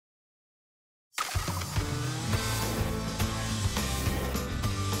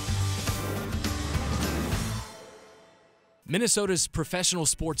Minnesota's professional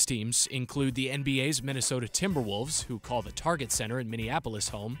sports teams include the NBA's Minnesota Timberwolves, who call the Target Center in Minneapolis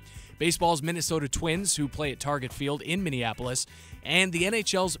home, baseball's Minnesota Twins, who play at Target Field in Minneapolis, and the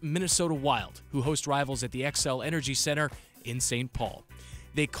NHL's Minnesota Wild, who host rivals at the Xcel Energy Center in St. Paul.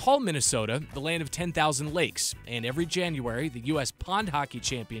 They call Minnesota the land of 10,000 lakes, and every January, the U.S. Pond Hockey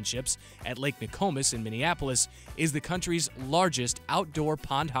Championships at Lake Nokomis in Minneapolis is the country's largest outdoor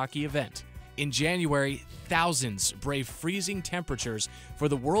pond hockey event. In January, thousands brave freezing temperatures for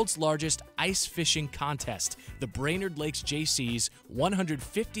the world's largest ice fishing contest, the Brainerd Lakes JC's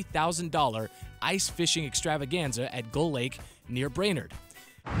 $150,000 ice fishing extravaganza at Gull Lake near Brainerd.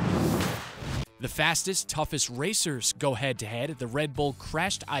 The fastest, toughest racers go head-to-head at the Red Bull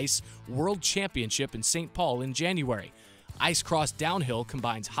Crashed Ice World Championship in St. Paul in January. Ice cross downhill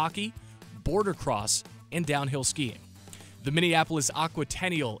combines hockey, border cross, and downhill skiing. The Minneapolis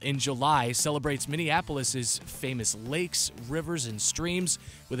Aquatennial in July celebrates Minneapolis's famous lakes, rivers, and streams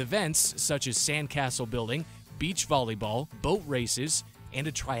with events such as sandcastle building, beach volleyball, boat races, and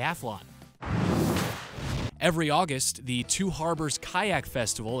a triathlon. Every August, the Two Harbors Kayak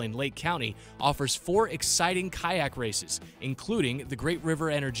Festival in Lake County offers 4 exciting kayak races, including the Great River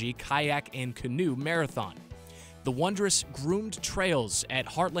Energy Kayak and Canoe Marathon. The wondrous groomed trails at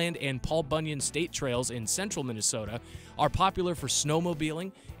Heartland and Paul Bunyan State Trails in central Minnesota are popular for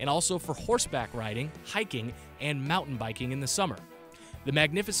snowmobiling and also for horseback riding, hiking, and mountain biking in the summer. The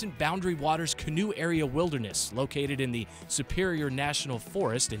magnificent Boundary Waters Canoe Area Wilderness, located in the Superior National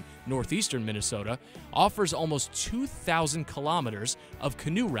Forest in northeastern Minnesota, offers almost 2,000 kilometers of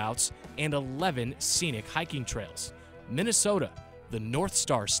canoe routes and 11 scenic hiking trails. Minnesota, the North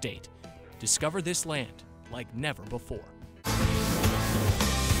Star State. Discover this land like never before.